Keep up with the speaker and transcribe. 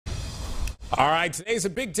All right, today's a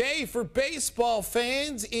big day for baseball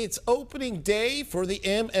fans. It's opening day for the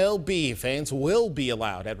MLB. Fans will be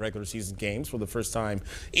allowed at regular season games for the first time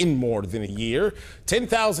in more than a year.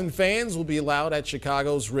 10,000 fans will be allowed at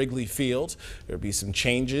Chicago's Wrigley Field. There'll be some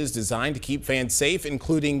changes designed to keep fans safe,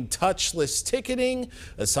 including touchless ticketing,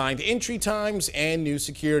 assigned entry times, and new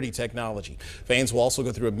security technology. Fans will also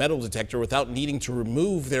go through a metal detector without needing to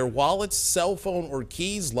remove their wallets, cell phone, or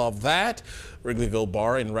keys. Love that. Wrigleyville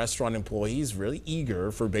bar and restaurant employees really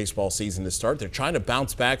eager for baseball season to start. They're trying to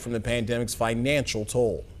bounce back from the pandemic's financial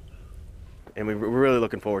toll. And we're really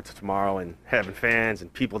looking forward to tomorrow and having fans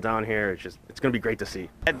and people down here. It's going to be great to see.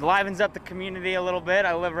 It livens up the community a little bit.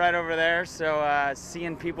 I live right over there, so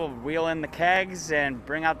seeing people wheel in the kegs and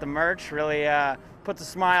bring out the merch really puts a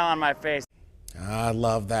smile on my face. I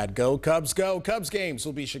love that. Go Cubs, go. Cubs games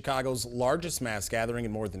will be Chicago's largest mass gathering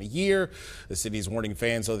in more than a year. The city is warning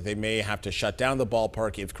fans, though, that they may have to shut down the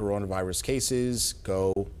ballpark if coronavirus cases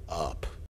go up.